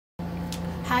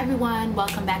Hi everyone,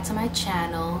 welcome back to my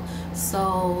channel.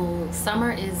 So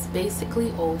summer is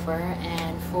basically over,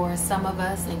 and for some of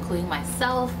us, including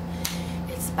myself,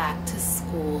 it's back to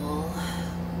school.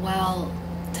 Well,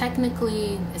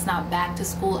 technically it's not back to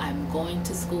school. I'm going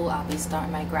to school. I'll be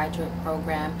starting my graduate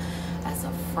program as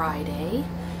of Friday,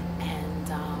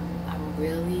 and I'm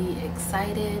really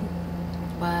excited,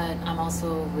 but I'm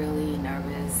also really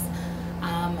nervous.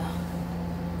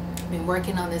 Been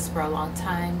working on this for a long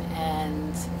time,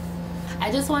 and I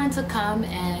just wanted to come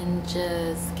and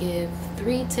just give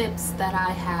 3 tips that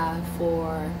I have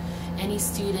for any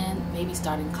student maybe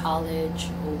starting college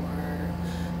or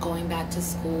going back to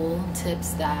school.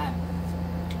 Tips that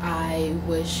I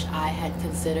wish I had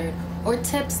considered, or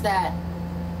tips that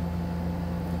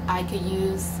I could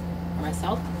use for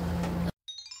myself.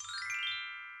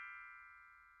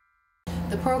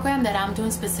 The program that I'm doing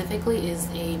specifically is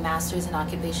a master's in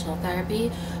occupational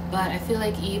therapy, but I feel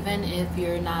like even if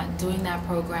you're not doing that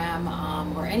program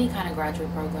or any kind of graduate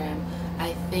program,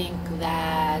 I think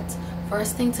that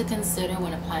first thing to consider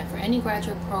when applying for any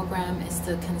graduate program is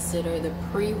to consider the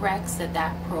prereqs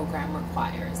that program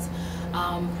requires.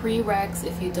 Prereqs,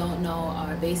 if you don't know,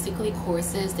 are basically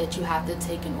courses that you have to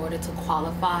take in order to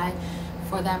qualify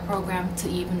for that program to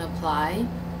even apply.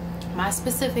 My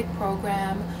specific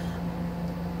program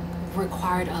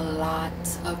required a lot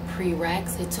of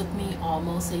prereqs. It took me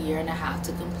almost a year and a half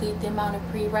to complete the amount of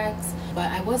prereqs,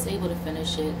 but I was able to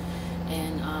finish it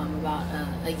in about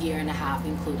a year and a half,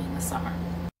 including the summer.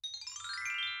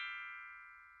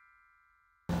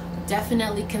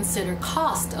 Definitely consider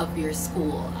cost of your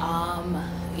school.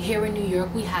 Here in New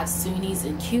York we have SUNYs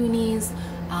and CUNYs.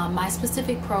 My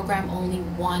specific program, only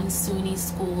one SUNY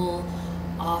school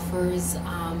offers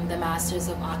the Masters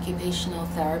of Occupational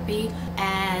Therapy,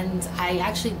 and I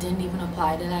actually didn't even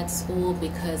apply to that school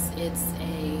because it's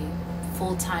a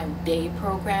full-time day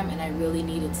program, and I really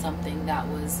needed something that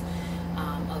was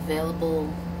available.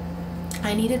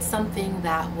 I needed something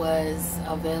that was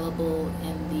available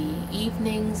in the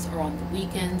evenings or on the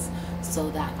weekends so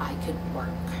that I could work.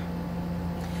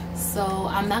 So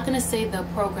I'm not going to say the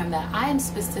program that I'm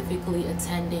specifically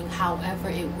attending, however,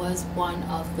 it was one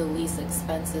of the least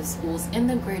expensive schools in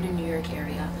the greater New York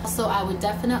area. So I would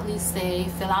definitely say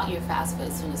fill out your FAFSA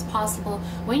as soon as possible.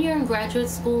 When you're in graduate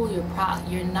school,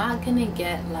 you're not going to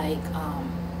get like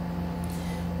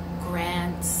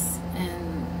grants,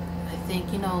 and I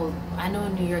think, you know, I know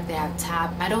in New York they have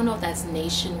TAP. I don't know if that's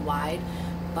nationwide,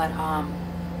 but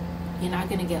you're not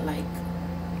going to get like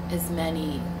as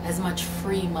much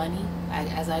free money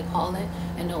as I call it.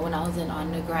 I know when I was in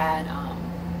undergrad, I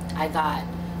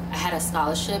had a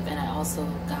scholarship, and I also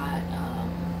got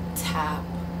TAP,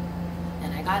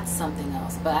 and I got something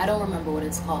else, but I don't remember what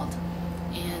it's called.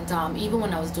 And even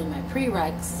when I was doing my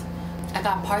prereqs, I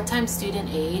got part-time student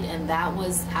aid, and that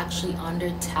was actually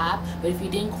under TAP, but if you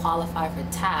didn't qualify for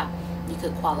TAP, you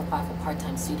could qualify for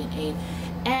part-time student aid.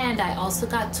 And I also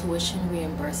got tuition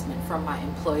reimbursement from my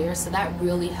employer, so that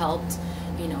really helped,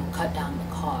 you know, cut down the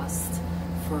cost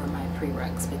for my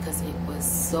prereqs because it was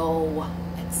so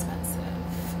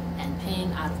expensive, and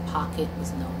paying out of pocket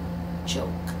was no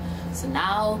joke. So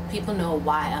now people know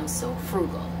why I'm so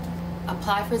frugal.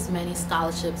 Apply for as many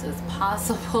scholarships as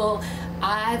possible.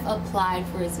 I've applied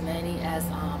for as many as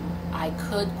I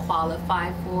could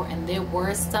qualify for, and there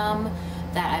were some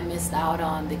that I missed out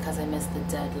on because I missed the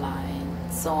deadline,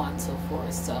 so on and so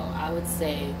forth. So I would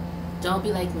say don't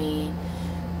be like me,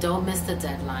 don't miss the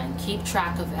deadline, keep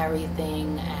track of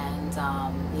everything, and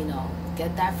you know,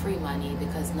 get that free money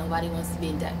because nobody wants to be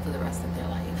in debt for the rest of their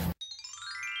life.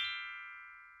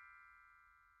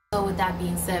 So with that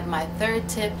being said, my third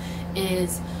tip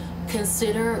is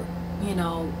consider, you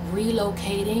know,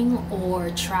 relocating or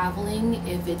traveling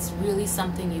if it's really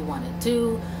something you want to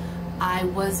do. I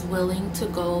was willing to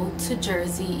go to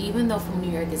Jersey, even though from New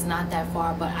York is not that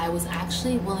far, but I was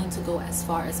actually willing to go as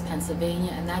far as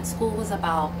Pennsylvania, and that school was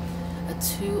about a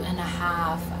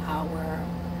 2.5-hour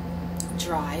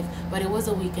drive, but it was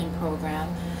a weekend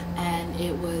program, and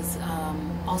it was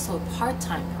also a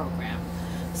part-time program.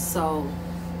 So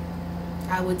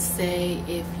I would say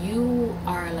if you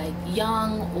are like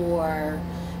young, or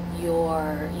you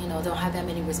know, don't have that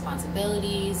many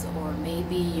responsibilities, or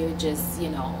maybe you're just, you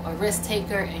know, a risk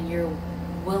taker and you're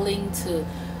willing to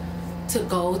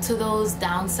go to those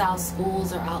down south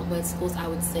schools or out west schools, I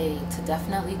would say to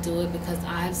definitely do it, because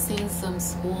I've seen some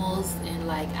schools in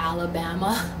like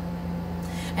Alabama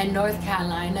and North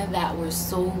Carolina that were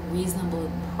so reasonable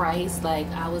priced. Like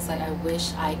I was like, I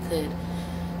wish I could,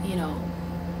 you know,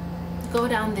 go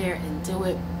down there and do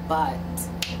it, but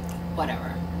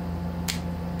whatever.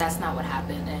 That's not what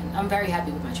happened, and I'm very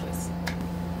happy with my choice.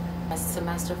 My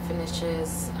semester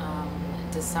finishes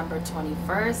December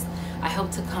 21st. I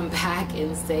hope to come back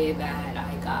and say that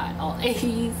I got all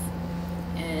A's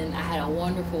and I had a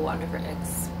wonderful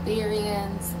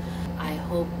experience. I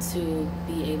hope to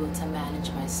be able to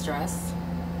manage my stress.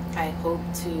 I hope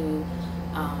to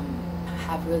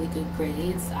have really good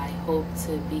grades. I hope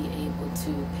to be able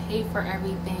to pay for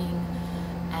everything,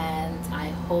 and I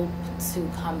hope to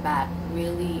come back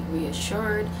really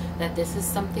reassured that this is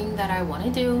something that I want to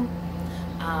do.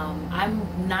 I'm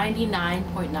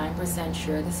 99.9%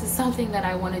 sure this is something that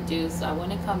I want to do, so I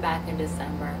want to come back in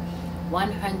December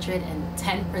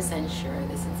 110% sure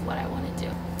this is what I want to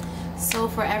do. So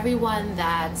for everyone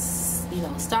that's, you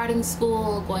know, starting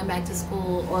school, going back to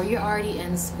school, or you're already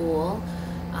in school,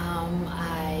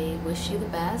 I wish you the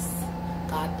best.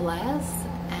 God bless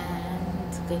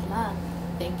and good luck.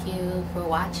 Thank you for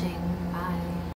watching.